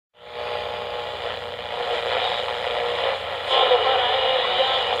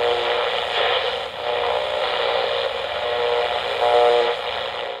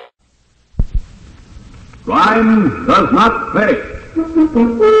Crime does not pay.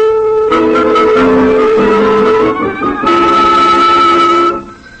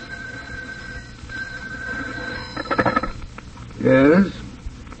 Yes?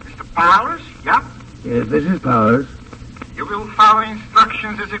 Mr. Powers? Yep. Yes, this is Powers. You will follow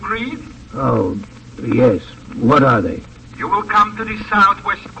instructions as agreed? Oh, yes. What are they? You will come to the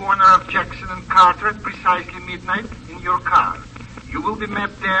southwest corner of Jackson and Carter at precisely midnight in your car. You will be met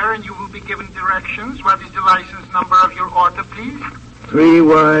there and you will be given directions. What is the license number of your auto, please?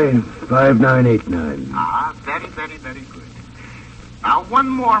 3Y5989. Ah, very, very, very good. Now, one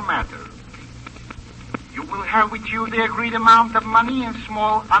more matter. You will have with you the agreed amount of money in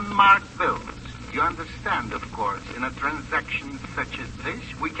small unmarked bills. You understand, of course, in a transaction such as this,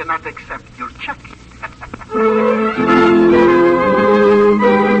 we cannot accept your check.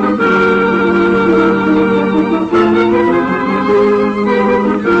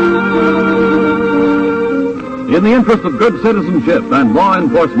 In the interest of good citizenship and law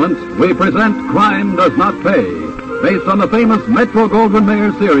enforcement, we present Crime Does Not Pay, based on the famous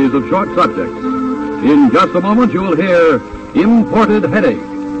Metro-Goldwyn-Mayer series of short subjects. In just a moment, you will hear Imported Headache,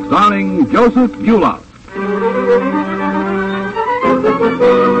 starring Joseph Buloff.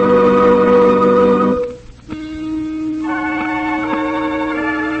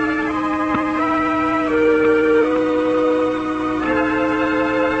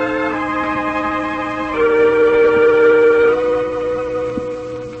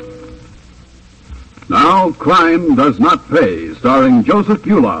 Now, Crime Does Not Pay, starring Joseph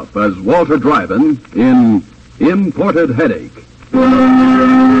Buloff as Walter Dryden in Imported Headache.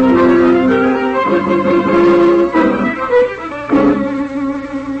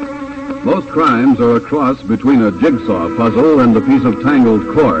 Most crimes are a cross between a jigsaw puzzle and a piece of tangled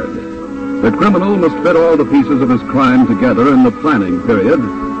cord. The criminal must fit all the pieces of his crime together in the planning period,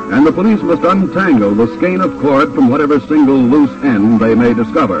 and the police must untangle the skein of cord from whatever single loose end they may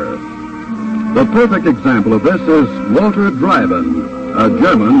discover. The perfect example of this is Walter Dryden, a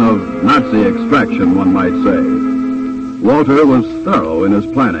German of Nazi extraction, one might say. Walter was thorough in his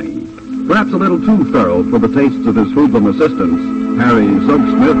planning, perhaps a little too thorough for the tastes of his hoodlum assistants, Harry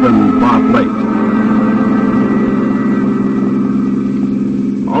Soapsmith and Bob Late.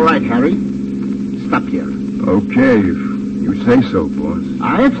 All right, Harry. Stop here. Okay, if you say so, boss.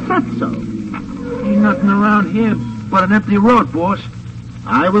 I have said so. Ain't nothing around here but an empty road, boss.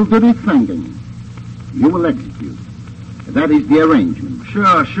 I will do the thinking. You will execute. That is the arrangement.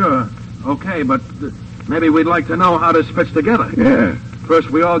 Sure. Okay, but maybe we'd like to know how this fits together. Yeah. First,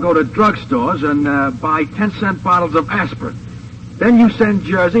 we all go to drugstores and buy 10-cent bottles of aspirin. Then you send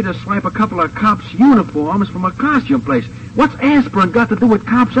Jersey to swipe a couple of cops' uniforms from a costume place. What's aspirin got to do with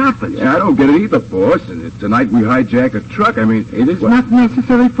cops' outfits? Yeah, I don't get it either, boss. And tonight we hijack a truck. I mean, It is not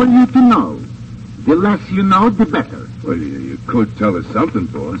necessary for you to know. The less you know, the better. Well, you could tell us something,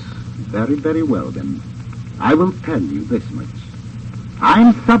 boss. Very, very well, then. I will tell you this much.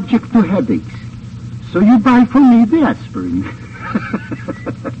 I'm subject to headaches, so you buy for me the aspirin.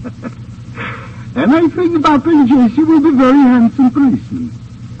 And I think Dr. J.C. will be very handsome policeman.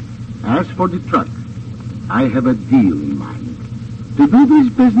 As for the truck, I have a deal in mind. To do this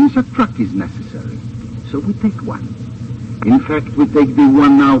business, a truck is necessary. So we take one. In fact, we take the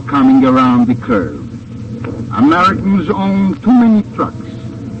one now coming around the curve. Americans own too many trucks.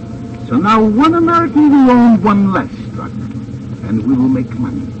 So now one American will own one less truck. And we will make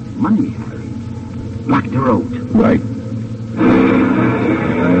money. Money, Harry. Block the road. Right.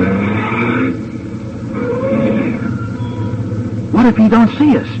 What if he don't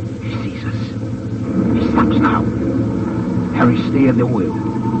see us? He sees us. He stops now. Harry, stay at the wheel.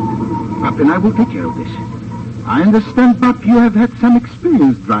 Pop and I will take care of this. I understand, Pop, you have had some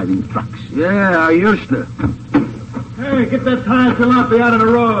experience driving trucks. Yeah, I used to. Hey, get that tire jalopy out of the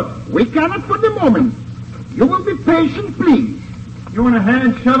road. We cannot for the moment. You will be patient, please. You want a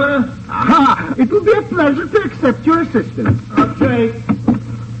hand shover? Aha! It will be a pleasure to accept your assistance. Okay.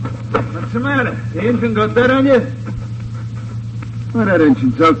 What's the matter? The engine got dead on you? Well, that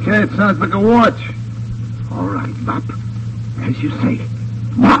engine's okay. It sounds like a watch. All right, Bob. As you say.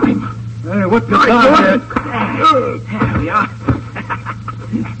 Knock him. Hey, what the There we are.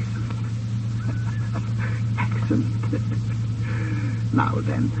 Excellent. Now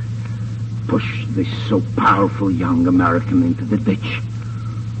then, push this so powerful young American into the ditch.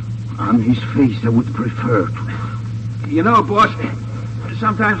 On his face, I would prefer to. You know, boss,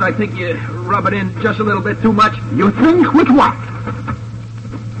 sometimes I think you rub it in just a little bit too much. You think with what?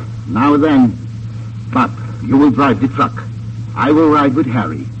 Now then, Bob, you will drive the truck. I will ride with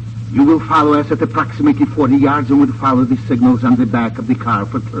Harry. You will follow us at approximately 40 yards and will follow the signals on the back of the car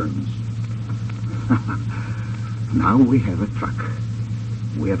for turns. Now we have a truck.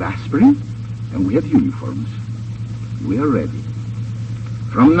 We have aspirin, and we have uniforms. We are ready.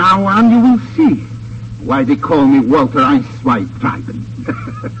 From now on, you will see why they call me Walter Einsweit Dreiben.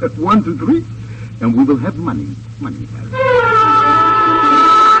 1, 2, 3, and we will have money. Money, Harry.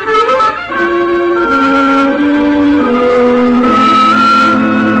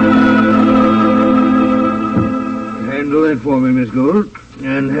 Handle that for me, Miss Gould.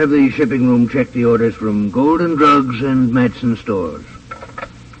 And have the shipping room check the orders from Golden Drugs and Matson Stores.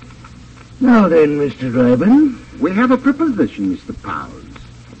 Now then, Mr. Dreiben. We have a proposition, Mr. Powers.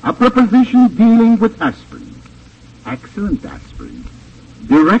 A proposition dealing with aspirin. Excellent aspirin.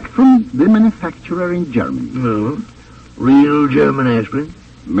 Direct from the manufacturer in Germany. No. Real German aspirin?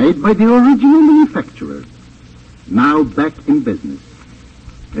 Made by the original manufacturer. Now back in business.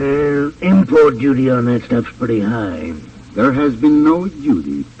 Import duty on that stuff's pretty high. There has been no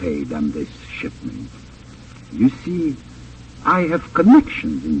duty paid on this shipment. You see, I have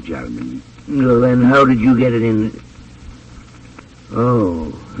connections in Germany. Well, then how did you get it in...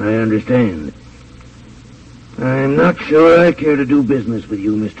 Oh, I understand. I'm not sure I care to do business with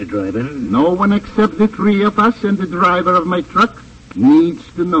you, Mr. Dreiben. No one except the three of us and the driver of my truck needs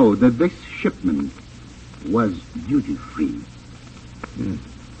to know that this shipment was duty-free.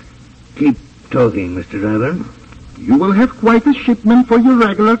 Keep talking, Mr. Dreiben. You will have quite a shipment for your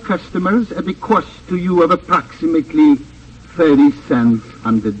regular customers at a cost to you of approximately 30 cents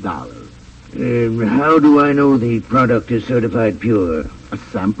on the dollar. How do I know the product is certified pure? A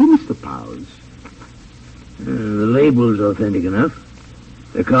sample, Mr. Powers. The label's authentic enough.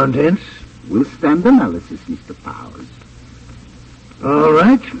 The contents? Will stand analysis, Mr. Powers. All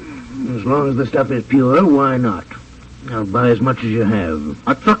right. As long as the stuff is pure, why not? I'll buy as much as you have.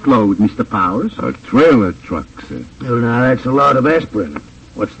 A truckload, Mr. Powers. A trailer truck, sir. Well, now, that's a lot of aspirin.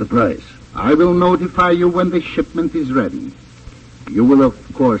 What's the price? I will notify you when the shipment is ready. You will, of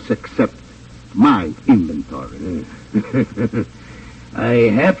course, accept my inventory.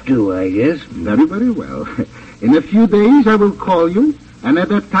 I have to, I guess. Very, very well. In a few days, I will call you, and at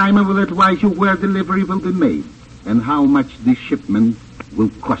that time I will advise you where delivery will be made and how much this shipment will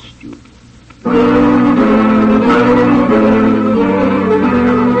cost you.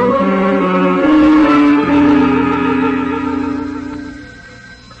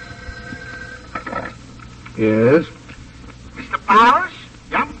 Yes? Mr. Powers?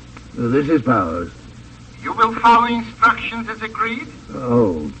 Yep. This is Powers. You will follow instructions as agreed?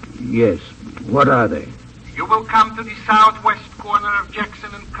 Oh, yes. What are they? You will come to the southwest corner of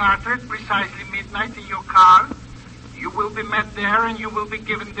Jackson and Carter at precisely midnight in your car. You will be met there and you will be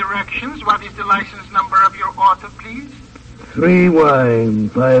given directions. What is the license number of your auto, please?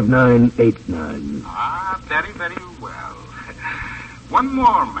 3Y5989. Ah, very, very well. One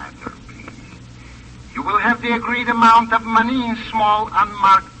more matter, please. You will have the agreed amount of money in small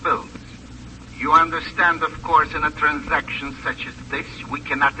unmarked bills. You understand, of course, in a transaction such as this, we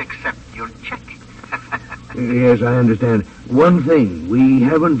cannot accept your check. Yes, I understand. One thing, we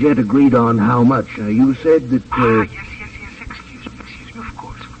haven't yet agreed on how much. You said that... Yes. Excuse me, of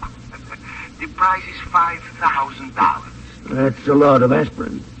course. The price is $5,000. That's a lot of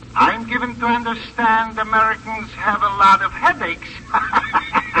aspirin. I'm given to understand Americans have a lot of headaches.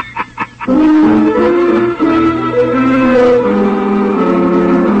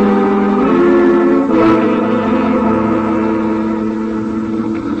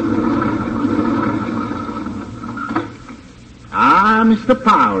 Mr.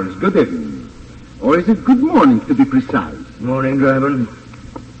 Powers, good evening. Or is it good morning, to be precise? Morning, Dreiben.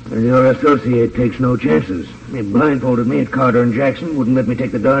 Your associate takes no chances. He blindfolded me at Carter and Jackson, wouldn't let me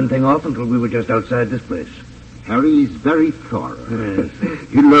take the darn thing off until we were just outside this place. Harry is very thorough. Yes.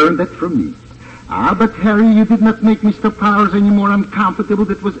 You learned that from me. But Harry, you did not make Mr. Powers any more uncomfortable.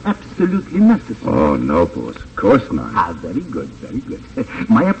 That was absolutely necessary. Oh, no, boss. Of course not. Very good, very good.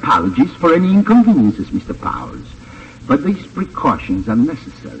 My apologies for any inconveniences, Mr. Powers. But these precautions are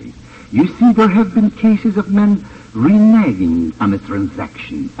necessary. You see, there have been cases of men reneging on a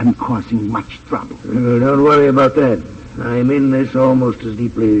transaction and causing much trouble. Don't worry about that. I'm in this almost as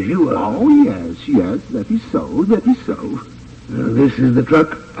deeply as you are. Oh, yes, that is so. This is the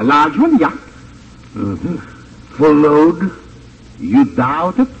truck? A large one, yeah. Mm-hmm. Full load? You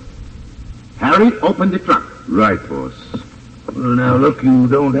doubt it? Harry, open the truck. Right, boss. Well, now, look, you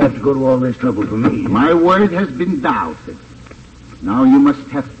don't have to go to all this trouble for me. My word has been doubted. Now you must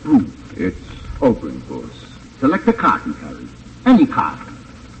have proof. It's open, boss. Select a carton, Harry. Any carton.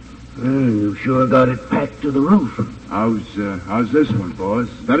 You've sure got it packed to the roof. How's this one, boss?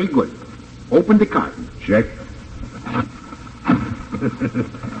 Very good. Open the carton. Check.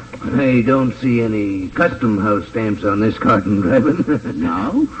 I don't see any custom house stamps on this carton, Dryden.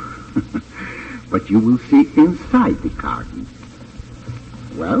 No? But you will see inside the carton.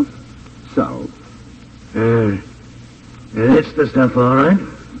 Well, so. That's the stuff, all right.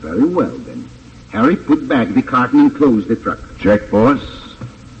 Very well, then. Harry, put back the carton and close the truck. Check, boss.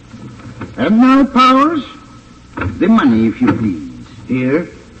 And now, Powers, the money, if you please. Here?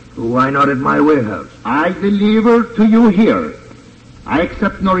 Why not at my warehouse? I deliver to you here. I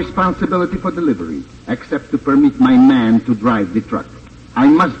accept no responsibility for delivery, except to permit my man to drive the truck. I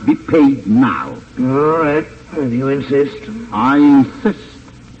must be paid now. All right. If you insist. I insist.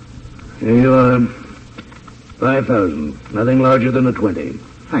 Here you are. 5,000. Nothing larger than a 20.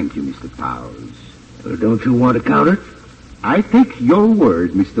 Thank you, Mr. Powers. Don't you want to count it? I take your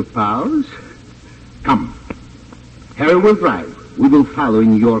word, Mr. Powers. Come. Harry will drive. We will follow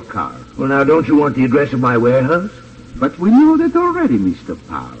in your car. Well, now, don't you want the address of my warehouse? But we know that already, Mr.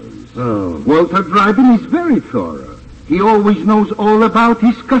 Powers. Oh. Walter Dryden is very thorough. He always knows all about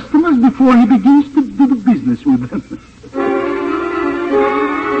his customers before he begins to do the business with them.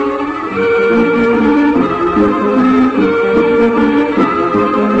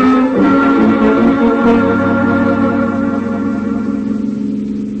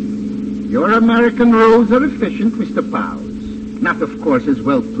 Your American roads are efficient, Mr. Powers. Not, of course, as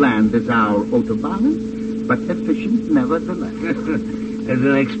well planned as our Autobahn, but efficient nevertheless. As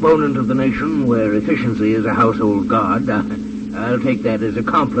an exponent of the nation where efficiency is a household god, I'll take that as a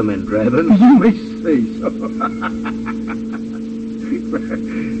compliment, Dryden. You may say so.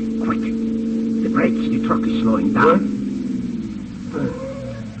 Quick. The brakes, the truck is slowing down.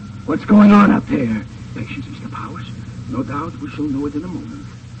 What's going on up there? Patience, Mr. Powers. No doubt we shall know it in a moment.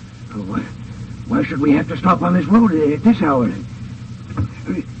 Why should we have to stop on this road at this hour?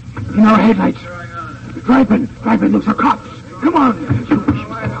 In our headlights. Dryden, those are cops. Come on. Wait a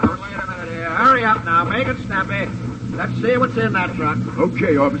minute here. Hurry up now. Make it snappy. Let's see what's in that truck.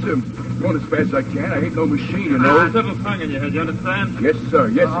 Okay, officer. Going as fast as I can. I ain't no machine, you know. Civil tongue in your head, you understand? Yes, sir.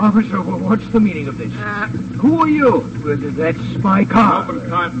 Yes, sir. Officer, what's the meaning of this? Who are you? That's my car. Open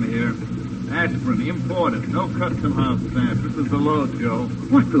carton here. Aspirin, imported. No custom house stamp. This is the load, Joe.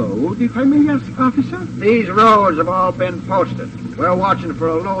 What load, if I may ask, officer? These roads have all been posted. We're watching for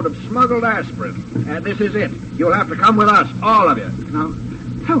a load of smuggled aspirin. And this is it. You'll have to come with us, all of you. Now,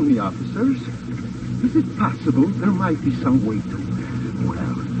 tell me, officers, is it possible there might be some way to,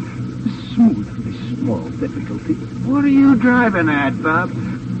 well, smooth this small difficulty? What are you driving at, Bob?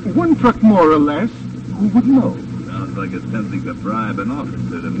 One truck more or less, who would know? Sounds like attempting to bribe an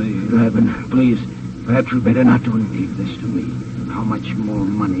officer to me. Dryden, please, perhaps you better not do it. Leave this to me. How much more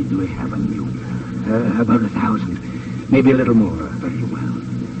money do we have on you? About 1,000. Maybe a little more. Very well.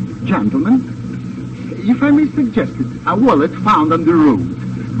 Gentlemen, if I may suggest it, a wallet found on the road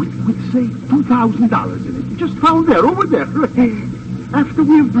with say, $2,000 in it. Just found there, over there. After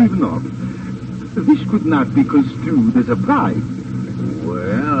we have driven off. This could not be construed as a bribe.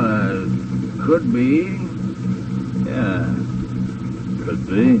 Well, could be. Yeah, could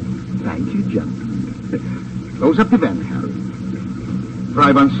be. Thank you, gentlemen. Close up the van, Harry.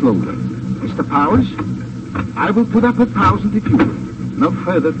 Drive on slowly. Mr. Powers, I will put up 1,000 if you will. No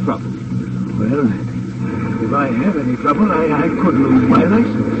further trouble. Well, if I have any trouble, I could lose my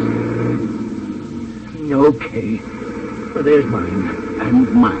license. Okay. Well, there's mine.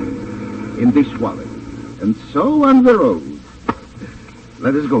 And mine. In this wallet. And so on the road.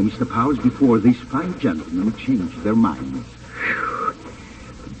 Let us go, Mr. Powers, before these fine gentlemen change their minds.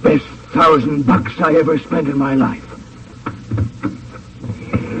 Best $1,000 I ever spent in my life.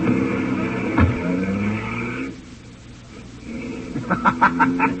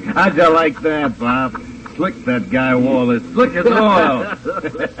 How'd you like that, Bob? Slick that guy Wallace. Slick as oil.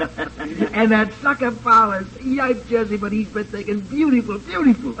 And that sucker Powers, yipe Jersey, but he's been thinking beautiful.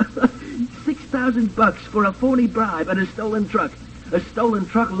 $6,000 for a phony bribe and a stolen truck. A stolen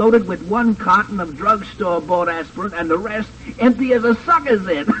truck loaded with 1 carton of drugstore-bought aspirin and the rest empty as a sucker's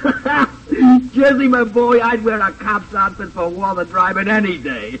in. Jersey, my boy, I'd wear a cop's outfit for Walter Dryden any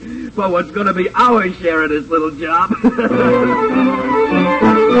day for what's going to be our share of this little job.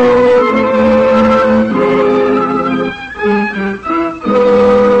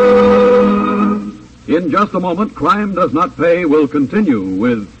 In just a moment, Crime Does Not Pay will continue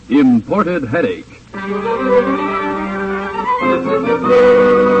with Imported Headache.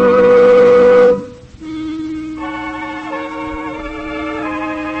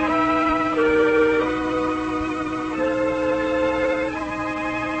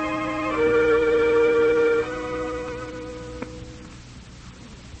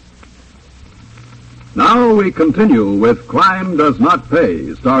 Now, Now we continue with Crime Does Not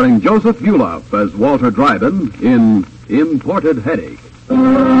Pay, starring Joseph Buloff as Walter Dryden in Imported Headache.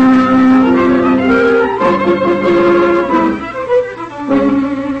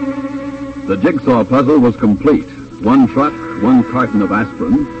 The jigsaw puzzle was complete. One truck, one carton of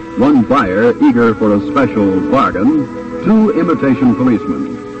aspirin, one buyer eager for a special bargain, 2 imitation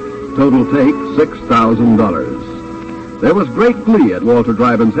policemen. Total take, $6,000. There was great glee at Walter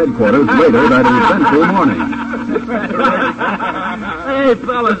Dryden's headquarters later that eventful morning. Hey,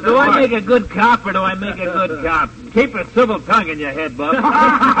 fellas, do I make a good cop or do I make a good cop? Keep a civil tongue in your head, Bub. All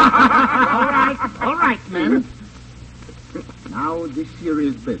right, men. Now, this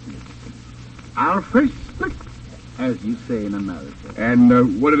serious business. Our first split, as you say in America.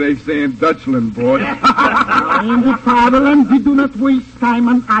 And what do they say in Dutchland, boy? In the fatherland, we do not waste time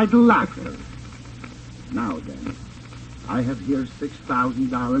on idle laughter. Now, then, I have here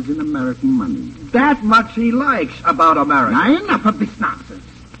 $6,000 in American money. That much he likes about America. Now, enough of this nonsense.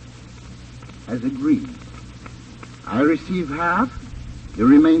 As agreed, I receive half. The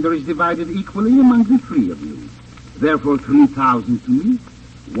remainder is divided equally among the 3 of you. Therefore, 3,000 to me,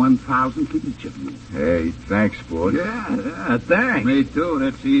 1,000 to each of you. Hey, thanks, boy. Yeah, thanks. Me too.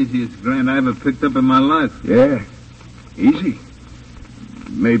 That's the easiest grant I ever picked up in my life. Yeah. Easy.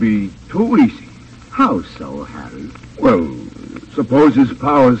 Maybe too easy. How so, Harry? Well, suppose his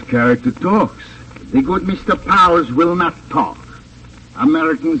Powers character talks. The good Mr. Powers will not talk.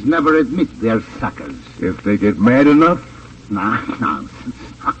 Americans never admit they're suckers. If they get mad enough? Nonsense.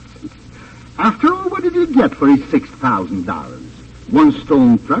 After all, what did he get for his $6,000? 1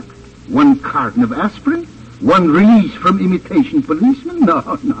 stone truck, 1 carton of aspirin, 1 release from imitation policemen? No.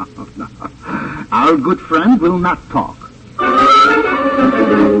 Our good friend will not talk.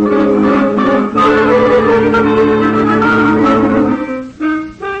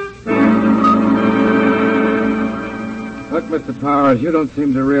 Look, Mr. Powers, you don't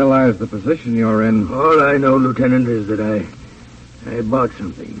seem to realize the position you're in. All I know, Lieutenant, is that I bought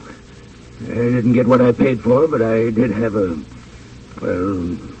something. I didn't get what I paid for, but I did have a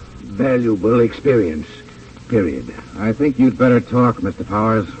valuable experience, period. I think you'd better talk, Mr.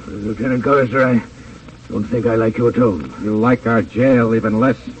 Powers. Lieutenant Collister, I don't think I like your tone. You like our jail even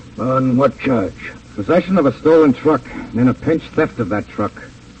less. On what charge? Possession of a stolen truck, and in a pinch theft of that truck.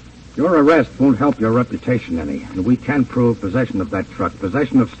 Your arrest won't help your reputation any, and we can prove possession of that truck.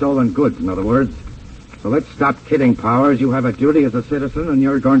 Possession of stolen goods, in other words. So let's stop kidding, Powers. You have a duty as a citizen, and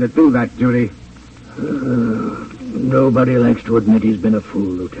you're going to do that duty. Nobody likes to admit he's been a fool,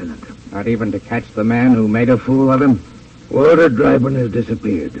 Lieutenant. Not even to catch the man who made a fool of him? Walter Dryden has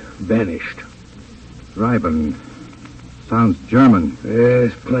disappeared. Vanished. Dryden. Sounds German.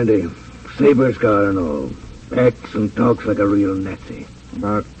 Yes, plenty. Saber scar and all. Acts and talks like a real Nazi.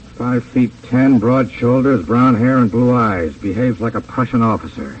 About 5'10", broad shoulders, brown hair, and blue eyes. Behaves like a Prussian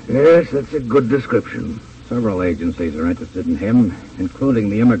officer. Yes, that's a good description. Several agencies are interested in him, including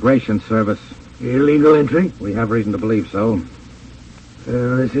the Immigration Service. Illegal entry? We have reason to believe so.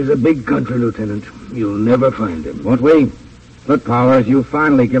 This is a big country, Lieutenant. You'll never find him. Won't we? Look, Powers, you've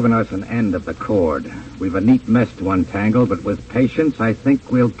finally given us an end of the cord. We've a neat mess to untangle, but with patience, I think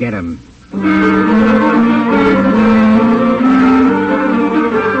we'll get him.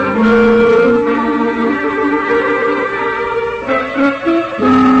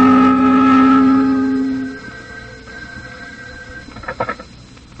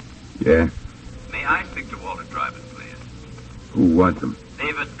 Yeah? May I speak to Walter Dryden, please? Who wants him?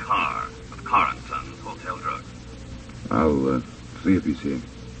 David Carr of Carr & Sons Hotel Drugs. I'll see if he's here.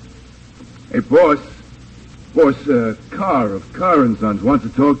 Hey, boss. Boss, Carr of Carr & Sons wants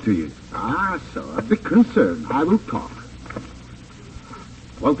to talk to you. So a big concern. I will talk.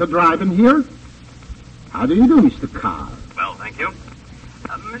 Walter Dryden here? How do you do, Mr. Carr? Well, thank you.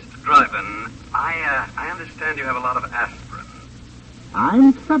 Mr. Dryden, I understand you have a lot of aspirin.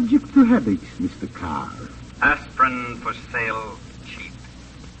 I'm subject to headaches, Mr. Carr. Aspirin for sale cheap.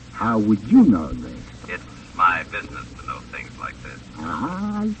 How would you know this? It's my business to know things like this.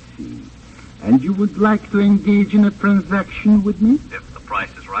 I see. And you would like to engage in a transaction with me? If the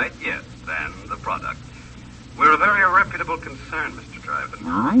price is right, yes. Then the product. We're a very reputable concern, Mr. Dryden.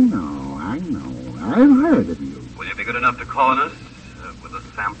 I know. I've heard of you. Will you be good enough to call on us with a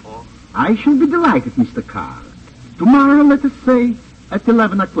sample? I shall be delighted, Mr. Carr. Tomorrow, let us say, at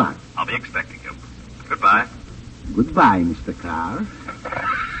 11 o'clock. I'll be expecting you. Goodbye. Goodbye, Mr. Carr.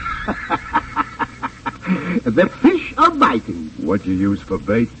 The fish are biting. What you use for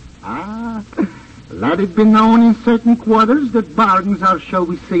bait? Let it be known in certain quarters that bargains are, shall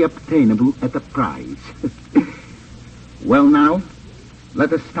we say, obtainable at a price. Well, now,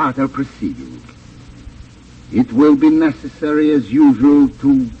 let us start our proceedings. It will be necessary, as usual,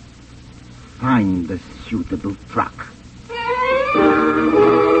 to find a suitable truck.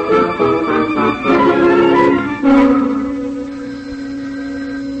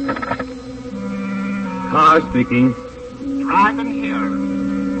 Carr speaking. Driving here.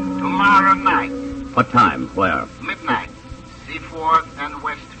 Tomorrow night, What time? Where? midnight, Seaforth and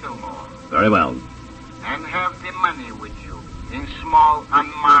West Fillmore. Very well. And have the money with you in small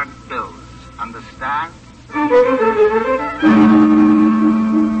unmarked bills. Understand?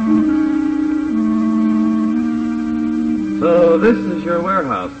 So this is your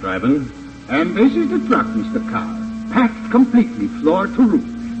warehouse, Dryden. And this is the truck, Mr. Carr. Packed completely, floor to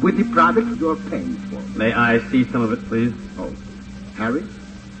roof, with the product you're paying for. May I see some of it, please? Oh, Harry,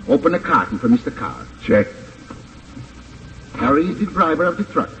 open a carton for Mr. Carr. Check. Harry is the driver of the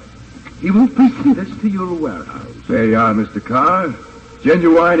truck. He will precede us to your warehouse. There you are, Mr. Carr.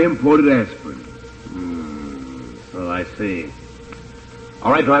 Genuine imported aspirin. So I see.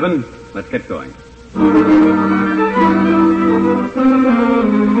 All right, Dryden, let's get going.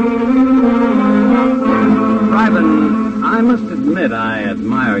 Dryden, I must admit I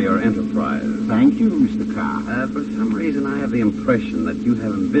admire your enterprise. Thank you, Mr. Carr. For some reason, I have the impression that you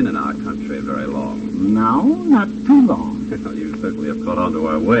haven't been in our country very long. No, not too long. You certainly have caught on to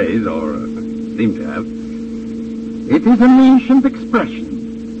our ways, or seem to have. It is an ancient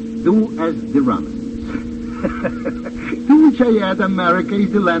expression. Do as the Romans. To which I add, America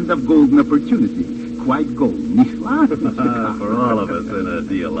is the land of golden opportunity. Quite golden, Mr. Carr? For all of us in a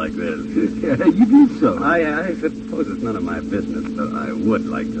deal like this. You do so. I suppose it's none of my business, but I would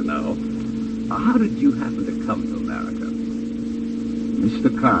like to know. How did you happen to come to America?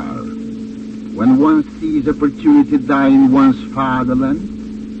 Mr. Carr, when one sees opportunity die in one's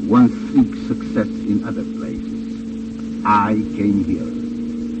fatherland, one seeks success in other places. I came here.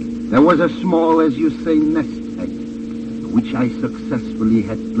 There was a small, as you say, nest egg, which I successfully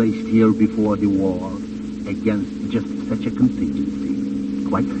had placed here before the war against just such a contingency.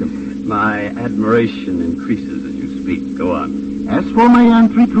 Quite simple. My admiration increases as you speak. Go on. As for my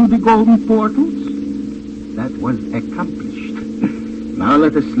entry through the golden portals, that was accomplished. Now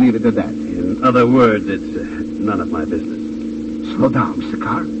let us leave it at that. In other words, it's none of my business. Slow down, Mr.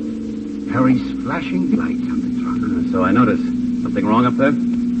 Carr. Harry's flashing the lights on the truck. So I notice. Something wrong up there?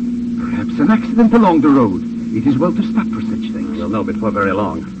 Perhaps an accident along the road. It is well to stop for such things. We'll know before very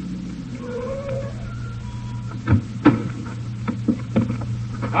long.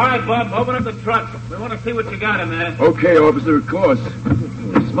 All right, Bob, open up the truck. We want to see what you got in there. Okay, officer, of course.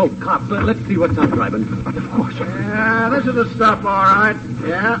 Smoke, cop. Let's see what's up, Dryden. Of course. Yeah, this is the stuff, all right.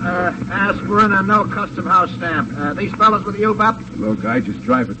 Yeah, aspirin and no custom house stamp. These fellas with you, Bob? Look, I just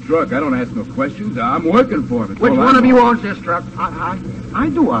drive a truck. I don't ask no questions. I'm working for him. Which one of you owns this truck? I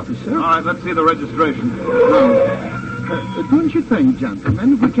do, officer. All right, let's see the registration. Don't you think,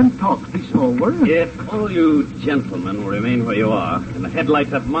 gentlemen, we can talk this over? If all you gentlemen will remain where you are, and the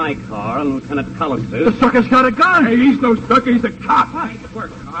headlights of my car and Lieutenant Collister's... The sucker's got a gun. Hey, he's no sucker. He's a cop. Nice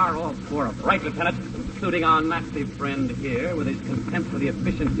work, car, all four of them. Right, Lieutenant. Including our Nazi friend here with his contempt for the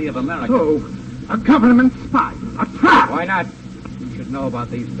efficiency of America. So, a government spy, a trap. Why not? You should know about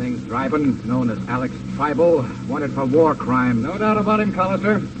these things. Dryden, known as Alex Tribal, wanted for war crime. No doubt about him,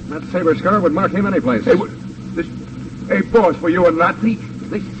 Collister. That saber scar would mark him any place. Hey, boss, were you a Nazi?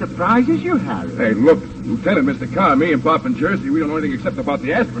 This surprises you, Harry. Hey, look, Lieutenant, Mr. Carr, me and Pop and Jersey, we don't know anything except about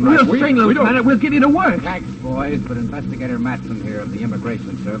the aspirin. right? We'll sing, Lieutenant. We'll get you to work. Thanks, boys, but Investigator Matson here of the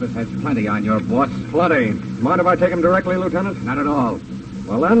Immigration Service has plenty on your boss. Plenty. Mind if I take him directly, Lieutenant? Not at all.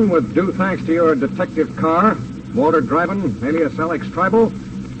 Well, then, with due thanks to your Detective Carr, Walter Dryden, alias Alex Tribal,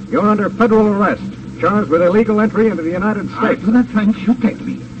 you're under federal arrest, charged with illegal entry into the United I States. do not think you take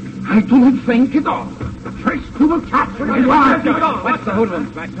me. I do not think at all. First, we will capture you. What's the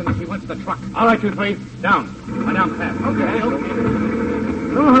hoodlums, Matson? He wants the truck. All right, you three. Down. Lie down fast. Okay.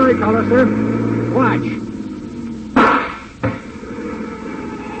 No hurry, Collister. Watch.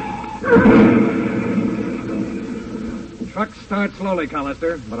 Trucks start slowly,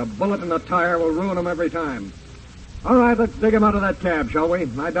 Collister, but a bullet in the tire will ruin him every time. All right, let's dig him out of that cab, shall we?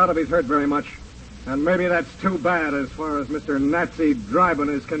 I doubt if he's hurt very much. And maybe that's too bad as far as Mr. Nazi Dryden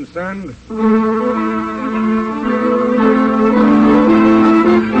is concerned.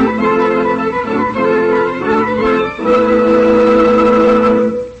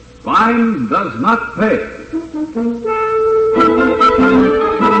 Crime does not pay.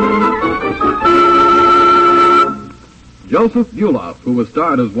 Joseph Buloff, who was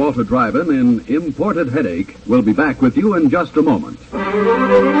starred as Walter Dryden in Imported Headache, will be back with you in just a moment.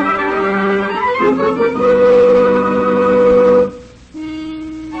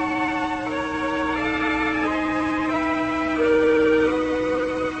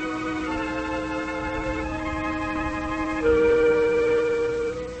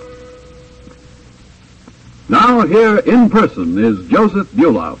 Now here in person is Joseph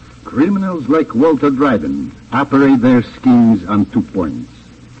Buloff. Criminals like Walter Dryden operate their schemes on 2 points.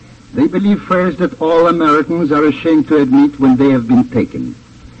 They believe first that all Americans are ashamed to admit when they have been taken.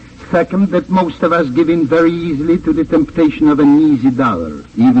 Second, that most of us give in very easily to the temptation of an easy dollar,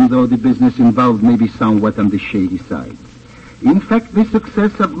 even though the business involved may be somewhat on the shady side. In fact, the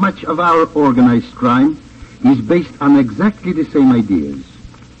success of much of our organized crime is based on exactly the same ideas.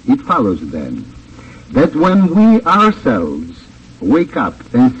 It follows, then, that when we ourselves wake up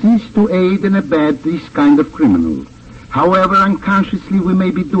and cease to aid and abet this kind of criminal, however unconsciously we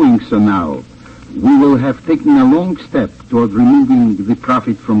may be doing so now, we will have taken a long step toward removing the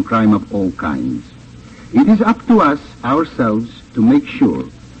profit from crime of all kinds. It is up to us ourselves to make sure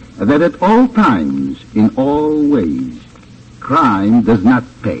that at all times, in all ways, crime does not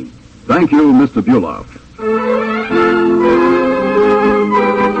pay. Thank you, Mr. Buloff.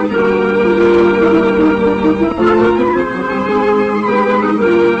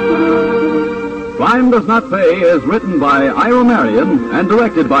 Crime Does Not Pay is written by Ira Marion and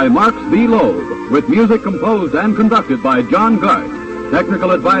directed by Marks B. Loeb, with music composed and conducted by John Garth.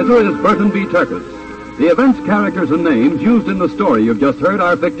 Technical advisor is Burton B. Turkis. The events, characters, and names used in the story you've just heard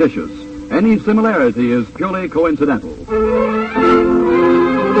are fictitious. Any similarity is purely coincidental.